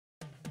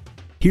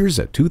Here's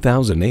a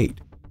 2008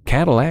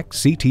 Cadillac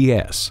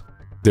CTS.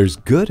 There's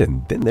good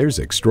and then there's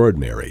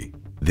extraordinary.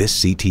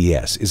 This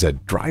CTS is a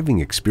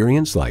driving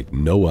experience like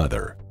no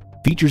other.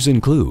 Features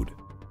include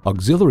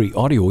auxiliary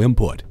audio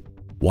input,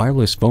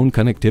 wireless phone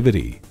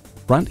connectivity,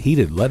 front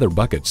heated leather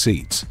bucket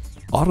seats,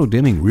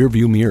 auto-dimming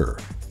rearview mirror,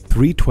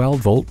 3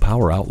 12-volt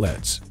power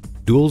outlets,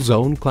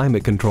 dual-zone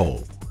climate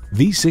control,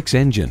 V6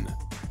 engine,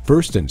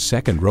 first and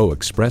second row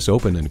express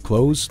open and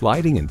close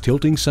sliding and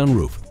tilting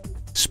sunroof,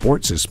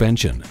 sport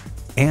suspension,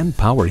 and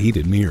power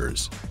heated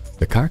mirrors.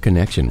 The Car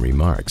Connection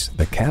remarks,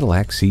 the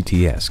Cadillac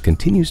CTS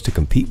continues to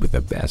compete with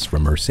the best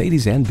from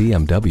Mercedes and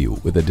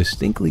BMW with a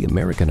distinctly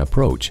American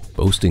approach,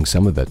 boasting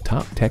some of the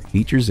top tech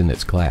features in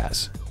its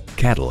class.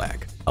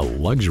 Cadillac, a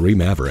luxury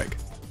maverick.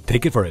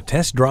 Take it for a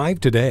test drive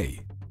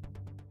today.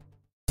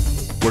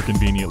 We're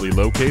conveniently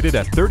located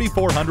at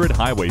 3400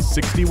 Highway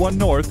 61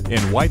 North in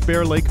White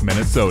Bear Lake,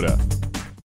 Minnesota.